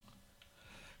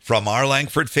From our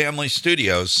Langford Family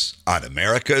Studios on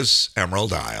America's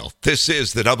Emerald Isle, this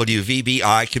is the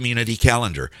WVBI Community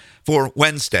Calendar for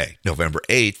Wednesday, November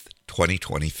 8th,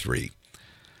 2023.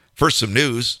 First, some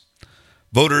news.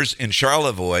 Voters in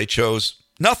Charlevoix chose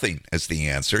nothing as the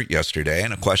answer yesterday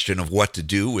in a question of what to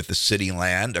do with the city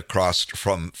land across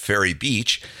from Ferry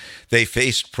Beach. They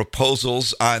faced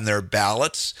proposals on their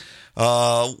ballots.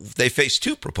 They faced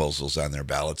two proposals on their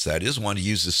ballots, that is, one to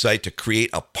use the site to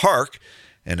create a park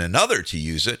and another to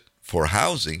use it for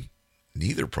housing.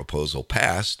 Neither proposal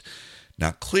passed.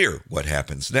 Not clear what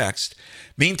happens next.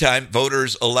 Meantime,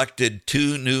 voters elected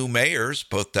two new mayors,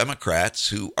 both Democrats,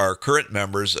 who are current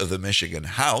members of the Michigan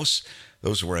House.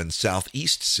 Those were in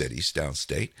southeast cities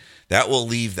downstate. That will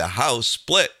leave the House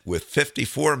split with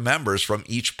 54 members from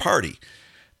each party.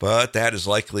 But that is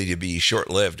likely to be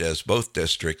short-lived as both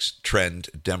districts trend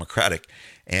Democratic,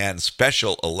 and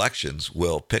special elections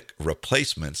will pick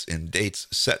replacements in dates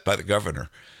set by the governor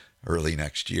early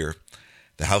next year.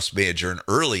 The House may adjourn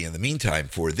early in the meantime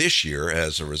for this year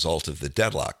as a result of the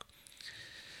deadlock.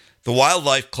 The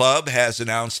Wildlife Club has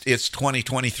announced its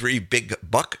 2023 Big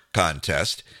Buck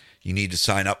Contest. You need to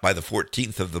sign up by the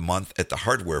 14th of the month at the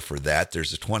hardware for that.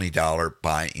 There's a $20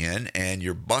 buy-in, and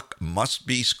your buck must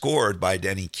be scored by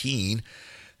Denny Keene.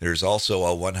 There's also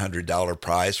a $100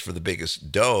 prize for the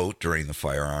biggest doe during the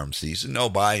firearm season. No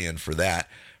buy-in for that.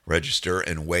 Register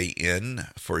and weigh in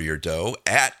for your doe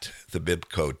at the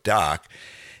Bibco dock.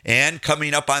 And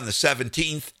coming up on the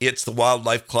 17th, it's the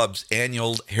Wildlife Club's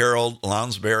annual Harold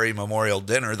Lounsbury Memorial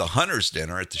Dinner, the Hunter's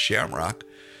Dinner at the Shamrock.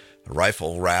 The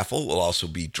rifle raffle will also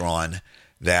be drawn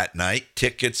that night.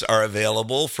 Tickets are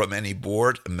available from any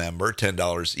board member,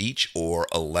 $10 each, or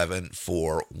 $11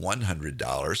 for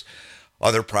 $100.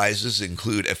 Other prizes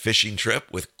include a fishing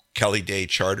trip with Kelly Day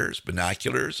Charters,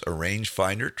 binoculars, a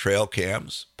rangefinder, trail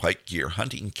cams, pike gear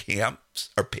hunting pants,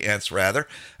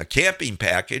 a camping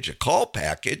package, a call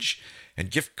package, and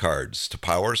gift cards to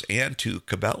Powers and to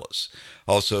Cabela's.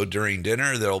 Also, during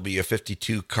dinner, there will be a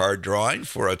 52-card drawing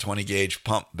for a 20-gauge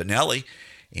pump Benelli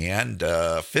and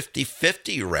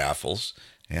 50-50 raffles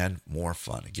and more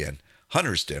fun. Again,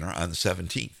 Hunter's Dinner on the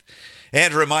 17th.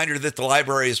 And a reminder that the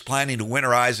library is planning to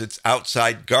winterize its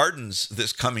outside gardens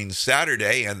this coming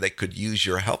Saturday, and they could use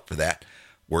your help for that.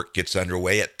 Work gets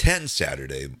underway at 10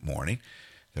 Saturday morning.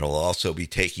 They'll also be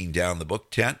taking down the book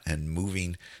tent and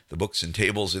moving the books and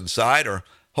tables inside, or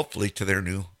hopefully to their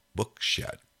new book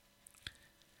shed.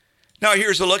 Now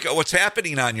here's a look at what's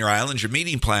happening on your island, your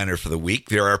meeting planner for the week.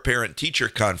 There are parent-teacher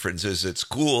conferences at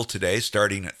school today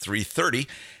starting at 3:30,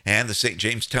 and the St.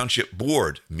 James Township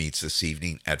Board meets this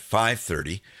evening at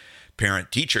 5:30.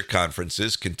 Parent-teacher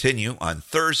conferences continue on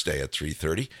Thursday at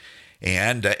 3:30,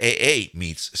 and AA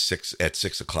meets at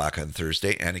 6 o'clock on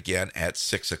Thursday and again at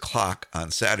 6 o'clock on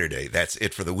Saturday. That's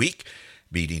it for the week.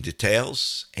 Meeting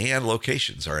details and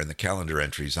locations are in the calendar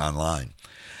entries online.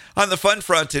 On the fun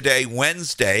front today,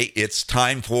 Wednesday, it's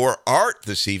time for art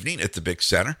this evening at the Big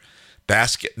Center.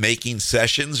 Basket making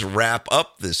sessions wrap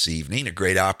up this evening. A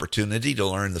great opportunity to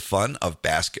learn the fun of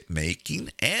basket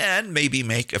making and maybe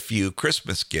make a few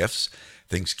Christmas gifts.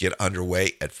 Things get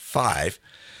underway at 5.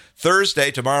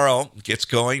 Thursday, tomorrow, gets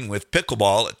going with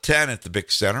pickleball at 10 at the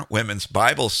Big Center, women's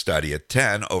Bible study at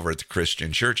 10 over at the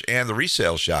Christian Church, and the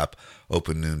resale shop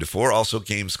open noon to 4. Also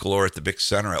games galore at the Big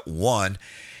Center at 1.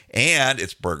 And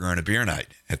it's burger and a beer night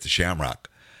at the Shamrock.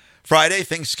 Friday,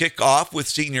 things kick off with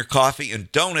senior coffee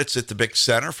and donuts at the Big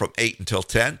Center from 8 until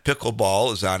 10.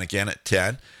 Pickleball is on again at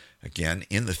 10, again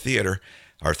in the theater.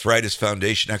 Arthritis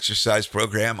Foundation exercise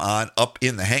program on up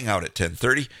in the hangout at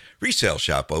 10:30. Resale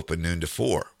shop open noon to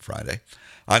 4 Friday.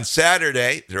 On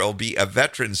Saturday, there will be a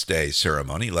Veterans Day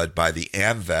ceremony led by the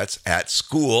AMVETS at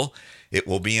school. It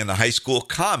will be in the high school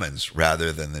commons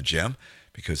rather than the gym,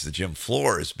 because the gym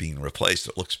floor is being replaced.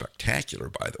 It looks spectacular,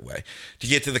 by the way. To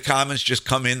get to the commons, just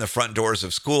come in the front doors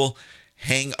of school,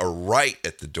 hang a right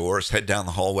at the doors, head down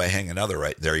the hallway, hang another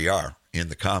right. There you are, in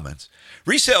the commons.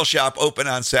 Resale shop open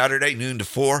on Saturday, noon to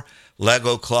 4.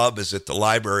 Lego Club is at the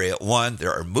library at 1.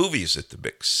 There are movies at the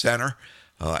Big Center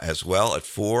as well. At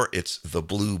 4, it's The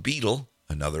Blue Beetle,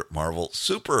 another Marvel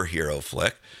superhero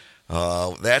flick.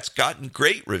 That's gotten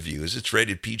great reviews. It's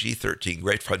rated PG-13.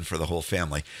 Great fun for the whole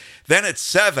family. Then at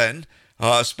 7,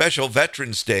 a special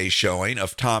Veterans Day showing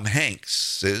of Tom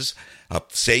Hanks's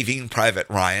Saving Private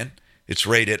Ryan. It's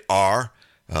rated R.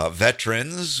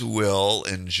 Veterans will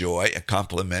enjoy a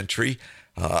complimentary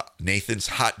Nathan's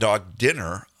Hot Dog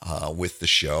Dinner with the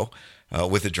show,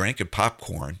 with a drink and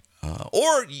popcorn.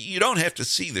 Or you don't have to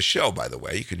see the show, by the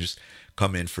way. You can just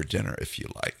come in for dinner if you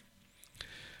like.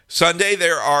 Sunday,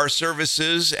 there are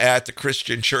services at the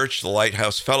Christian Church, the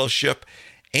Lighthouse Fellowship,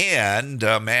 and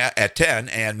at 10,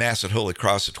 and Mass at Holy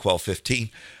Cross at 12:15.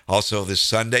 Also this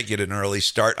Sunday, get an early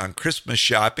start on Christmas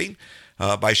shopping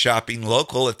by shopping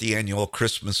local at the annual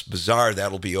Christmas Bazaar.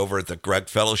 That'll be over at the Greg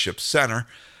Fellowship Center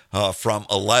from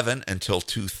 11 until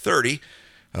 2:30.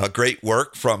 Great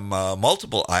work from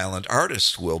multiple island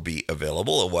artists will be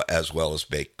available, as well as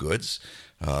baked goods,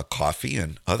 coffee,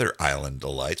 and other island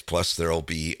delights. Plus, there will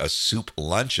be a soup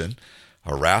luncheon,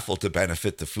 a raffle to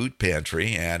benefit the food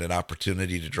pantry, and an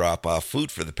opportunity to drop off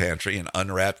food for the pantry and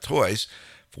unwrap toys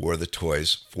for the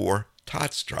Toys for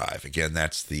Tots Drive. Again,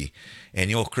 that's the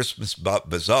annual Christmas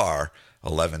Bazaar,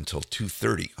 11 till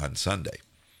 2:30 on Sunday.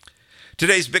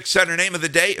 Today's Bic Center name of the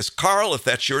day is Carl. If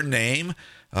that's your name,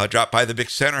 drop by the Bic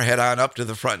Center, head on up to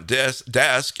the front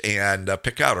desk, and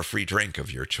pick out a free drink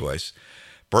of your choice.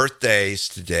 Birthdays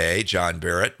today, John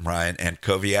Barrett, Brian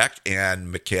Ankoviak, and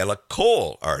Michaela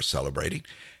Cole are celebrating.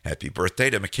 Happy birthday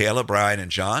to Michaela, Brian, and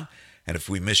John. And if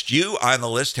we missed you on the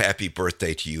list, happy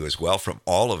birthday to you as well from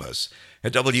all of us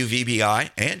at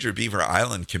WVBI and your Beaver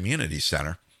Island Community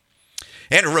Center.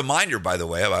 And a reminder, by the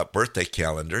way, about birthday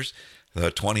calendars. The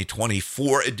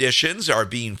 2024 editions are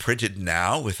being printed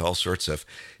now with all sorts of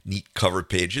neat cover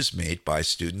pages made by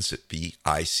students at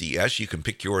BICS. You can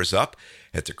pick yours up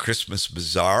at the Christmas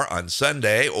Bazaar on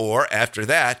Sunday, or after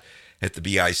that, at the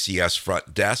BICS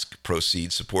front desk.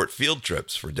 Proceeds support field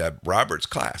trips for Deb Roberts'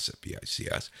 class at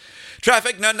BICS.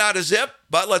 Traffic, not a zip,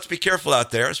 but let's be careful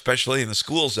out there, especially in the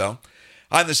school zone.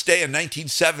 On this day in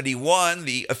 1971,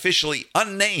 the officially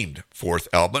unnamed fourth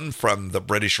album from the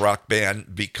British rock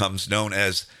band becomes known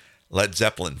as Led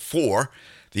Zeppelin IV.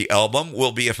 The album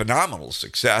will be a phenomenal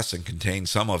success and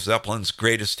contains some of Zeppelin's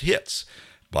greatest hits: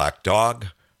 Black Dog,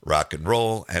 Rock and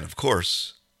Roll, and of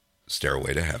course,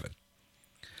 Stairway to Heaven.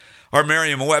 Our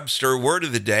Merriam-Webster word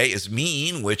of the day is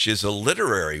mean, which is a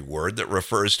literary word that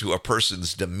refers to a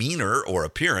person's demeanor or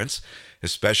appearance,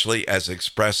 especially as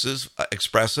expressive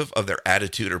of their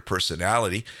attitude or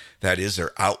personality, that is,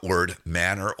 their outward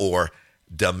manner or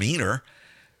demeanor.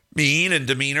 Mean and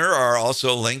demeanor are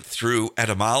also linked through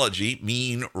etymology.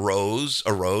 Mean arose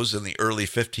in the early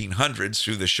 1500s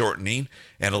through the shortening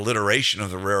and alliteration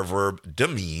of the rare verb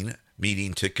demean,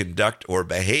 meaning to conduct or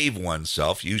behave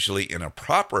oneself, usually in a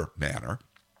proper manner.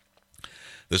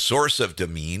 The source of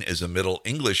demean is a Middle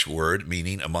English word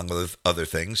meaning, among other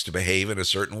things, to behave in a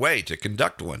certain way, to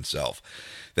conduct oneself.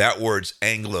 That word's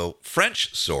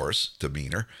Anglo-French source,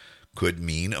 demeanor, could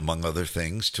mean, among other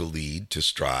things, to lead, to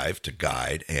strive, to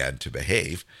guide, and to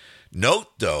behave.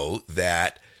 Note, though,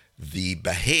 that the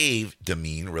behave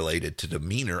demean related to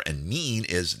demeanor and mean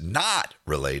is not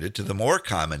related to the more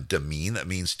common demean that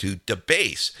means to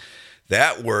debase.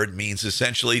 That word means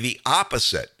essentially the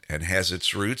opposite and has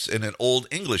its roots in an Old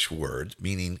English word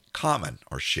meaning common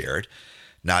or shared.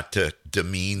 Not to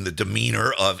demean the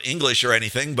demeanor of English or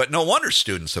anything, but no wonder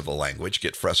students of the language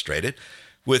get frustrated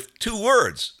with two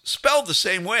words spelled the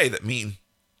same way that mean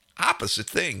opposite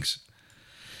things.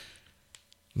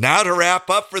 Now to wrap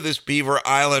up for this Beaver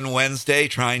Island Wednesday,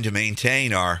 trying to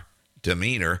maintain our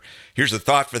demeanor, here's a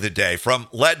thought for the day from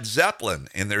Led Zeppelin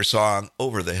in their song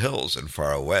Over the Hills and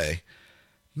Far Away.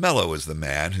 Mellow is the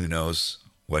man who knows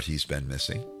what he's been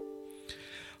missing.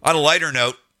 On a lighter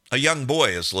note, a young boy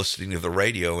is listening to the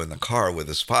radio in the car with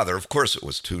his father. Of course, it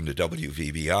was tuned to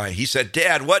WVBI. He said,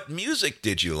 "Dad, what music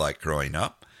did you like growing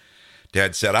up?"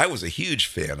 Dad said, "I was a huge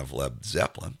fan of Led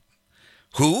Zeppelin."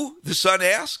 "Who?" the son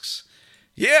asks.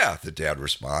 "Yeah," the dad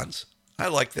responds. "I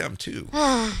like them too."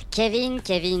 Kevin.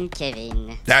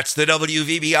 That's the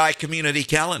WVBI community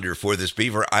calendar for this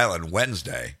Beaver Island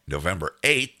Wednesday, November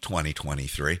 8th,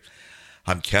 2023.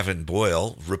 I'm Kevin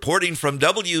Boyle, reporting from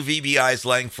WVBI's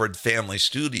Langford Family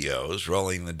Studios,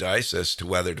 rolling the dice as to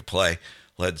whether to play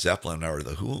Led Zeppelin or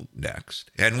The Who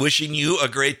next, and wishing you a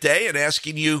great day and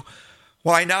asking you,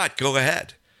 why not go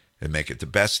ahead and make it the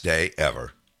best day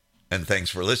ever? And thanks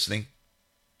for listening.